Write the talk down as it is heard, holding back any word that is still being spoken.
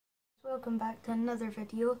Welcome back to another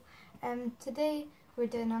video. Today we're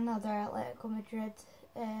doing another Atletico Madrid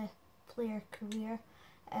player career.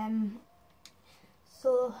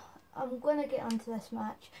 So I'm going to get onto this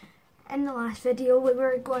match. In the last video we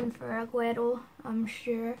were going for Aguero, I'm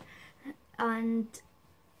sure, and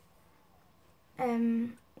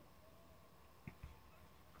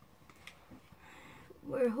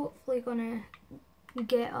we're hopefully going to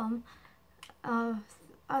get him.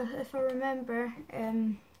 If I remember,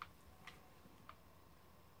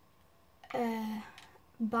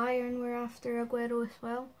 Bayern were after Aguero as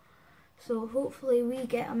well, so hopefully we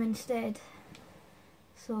get him instead.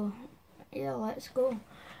 So yeah, let's go.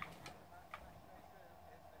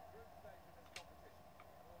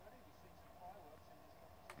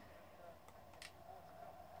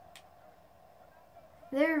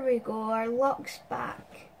 There we go, our luck's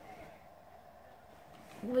back.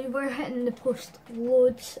 We were hitting the post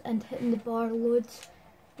loads and hitting the bar loads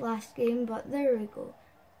last game, but there we go.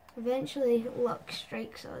 Eventually luck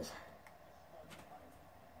strikes us.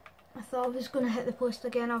 I thought I was going to hit the post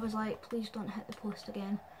again. I was like, please don't hit the post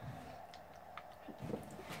again.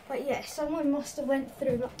 But yeah, someone must have went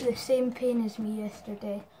through the same pain as me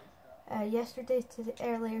yesterday.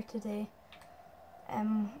 Earlier today.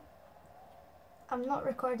 I'm not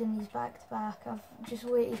recording these back to back. I've just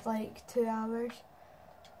waited like 2 hours.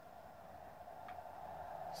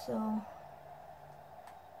 So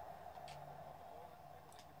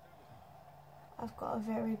I've got a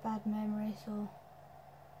very bad memory, so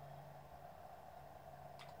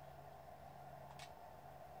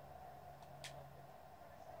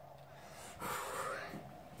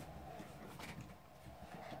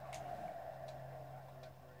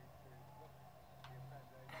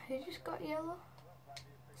who just got yellow?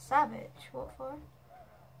 Savage. What for?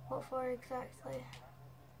 What for exactly?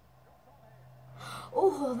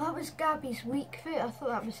 Oh, that was Gabby's weak foot. I thought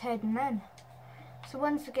that was heading in. So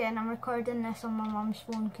once again, I'm recording this on my mum's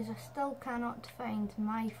phone because I still cannot find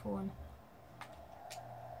my phone.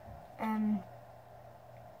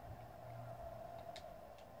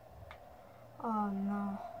 Oh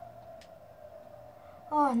no.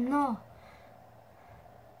 Oh no.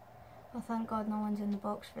 Oh, thank God no one's in the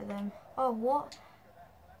box for them. Oh, what?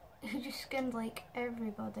 Who just skinned like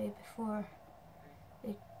everybody before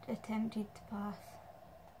they attempted to pass.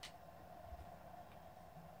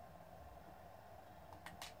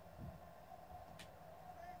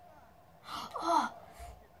 Oh,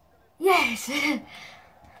 yes!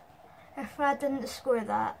 If I didn't score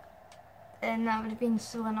that, then that would have been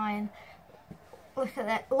so annoying. Look at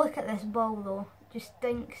that! Look at this ball though. Just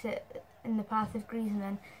dinks it in the path of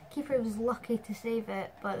Griezmann. Keeper was lucky to save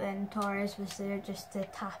it, but then Torres was there just to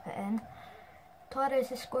tap it in. Torres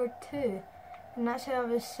has scored 2, and that's who I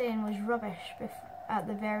was saying was rubbish at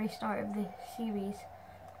the very start of the series.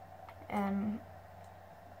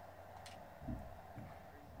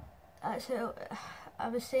 That's who I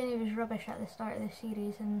was saying he was rubbish at the start of the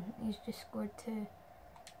series, and he's just scored 2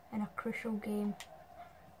 in a crucial game.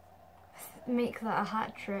 Make that a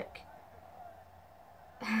hat-trick.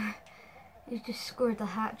 He's just scored a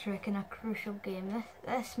hat-trick in a crucial game.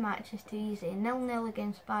 This match is too easy. 0-0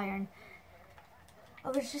 against Bayern. I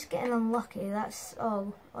was just getting unlucky, that's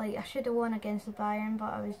all. Like, I should have won against the Bayern,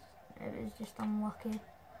 but it was just unlucky.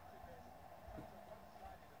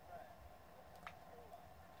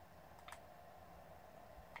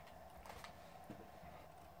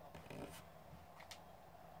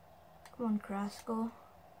 Come on, Carrasco.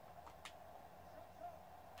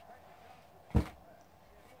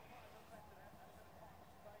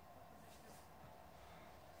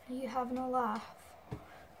 You have no laugh.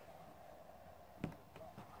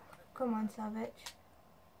 Come on, Savage.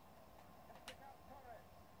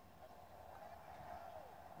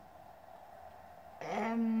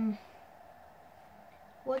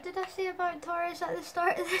 What did I say about Torres at the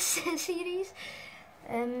start of this series?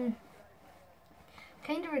 Kind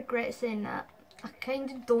of regret saying that. I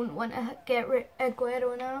kind of don't want to get rid of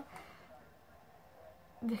Aguero now,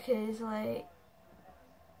 because like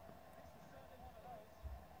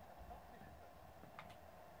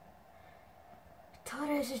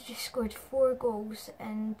Torres has just scored 4 goals,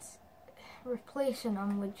 and replacing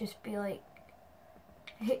him would just be like,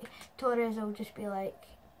 Torres will just be like,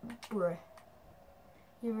 bruh,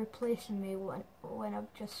 you're replacing me when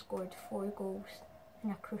I've just scored 4 goals in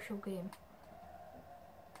a crucial game.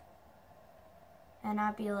 And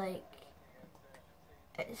I'd be like,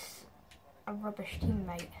 it's a rubbish team,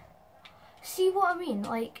 mate. See what I mean?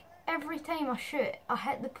 Like, every time I shoot, I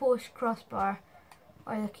hit the post, crossbar,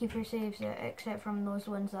 or the keeper saves it, except from those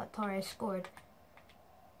ones that Torres scored.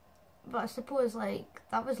 But I suppose, like,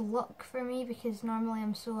 that was luck for me because normally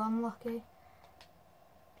I'm so unlucky.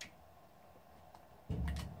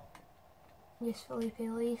 Yes, Felipe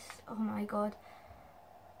Luis. Oh my god.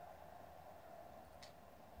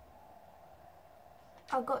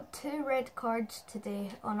 I got 2 red cards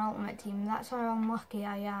today on Ultimate Team. That's how unlucky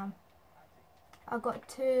I am. I got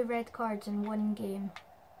 2 red cards in 1 game.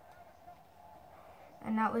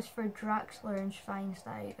 And that was for Draxler and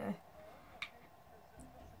Schweinsteiger.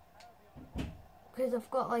 Because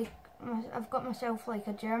I've got myself like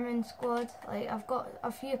a German squad. Like I've got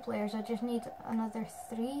a few players. I just need another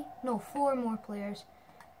 4 more players.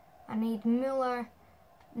 I need Müller,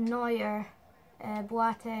 Neuer,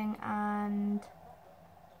 Boateng, and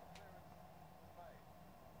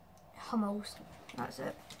Hummels. That's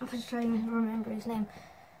it. I was trying to remember his name.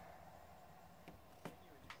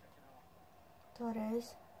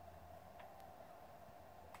 Torres.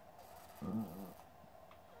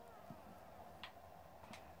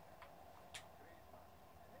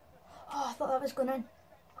 Oh, I thought that was going in.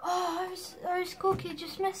 Oh, I was cocky,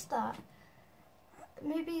 just missed that.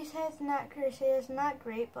 Maybe his head and accuracy isn't that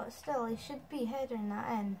great, but still, he should be heading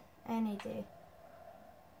that in any day.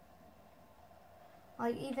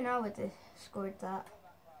 Like, even I would have scored that.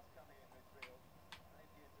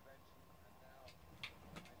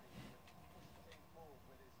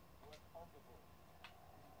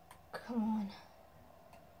 Come on.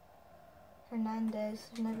 Hernandez,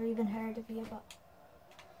 I've never even heard of you, but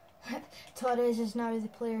Torres is now the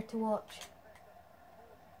player to watch.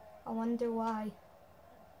 I wonder why.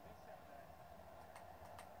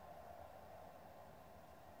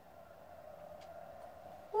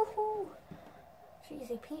 Woohoo!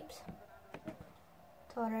 Cheesy peeps.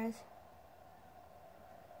 Torres.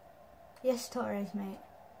 Yes, Torres, mate.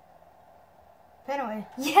 Penalty.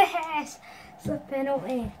 Yes! It's a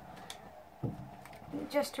penalty.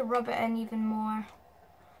 Just to rub it in even more.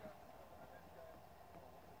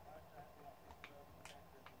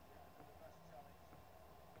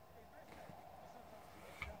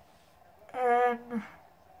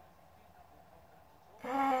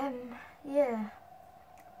 Yeah.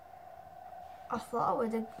 I thought I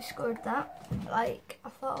would have scored that. Like, I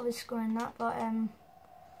thought I was scoring that, but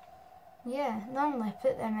yeah, normally I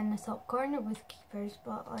put them in the top corner with keepers,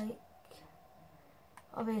 but like,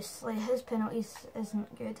 obviously his penalties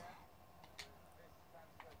isn't good.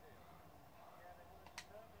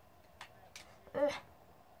 I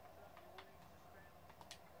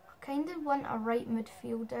kind of want a right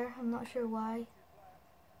midfielder, I'm not sure why.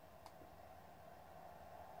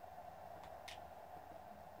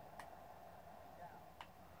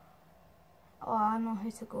 Oh, I know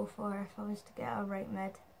who to go for if I was to get a right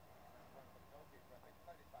mid.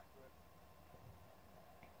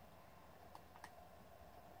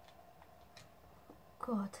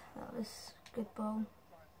 God, that was a good ball.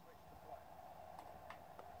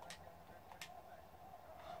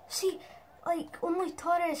 See, like, only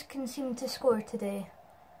Torres can seem to score today.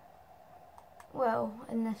 Well,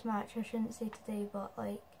 in this match, I shouldn't say today, but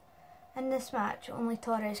like, in this match, only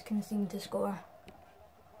Torres can seem to score.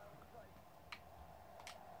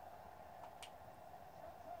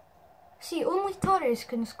 See, only Torres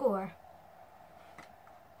can score.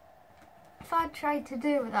 If I'd tried to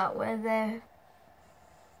do that with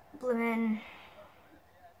blooming,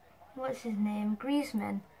 what's his name,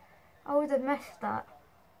 Griezmann, I would have missed that.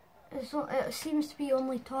 It seems to be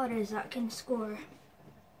only Torres that can score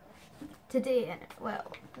today,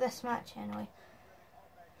 well, this match anyway.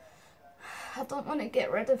 I don't want to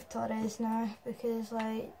get rid of Torres now because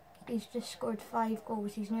like, he's just scored 5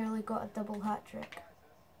 goals, he's nearly got a double hat-trick.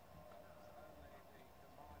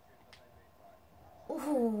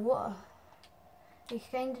 Oh, what a... He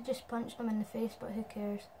kind of just punched him in the face, but who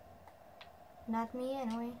cares? Not me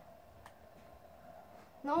anyway.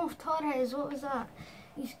 No, Torres, what was that?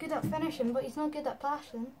 He's good at finishing, but he's not good at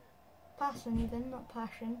passing. Passing even, not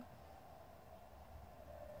passion.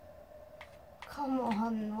 Come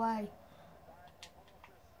on, why?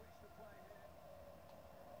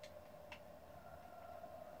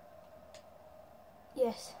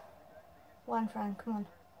 Yes. Juan Fran, come on.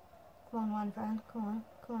 Come on, Juan Fran, come on,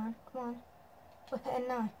 come on, come on. Whip it in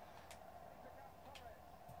now.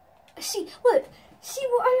 See, look, see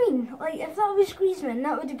what I mean? Like, if that was Griezmann,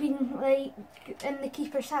 that would have been, like, in the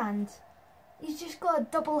keeper's hands. He's just got a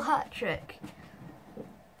double hat-trick.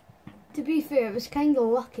 To be fair, it was kind of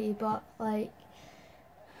lucky, but, like...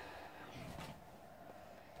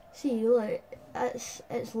 See, look,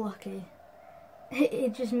 it's lucky.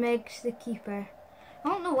 It just makes the keeper. I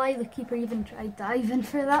don't know why the keeper even tried diving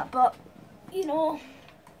for that, but, you know...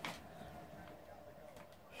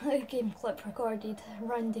 Game clip recorded,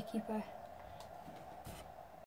 round the keeper.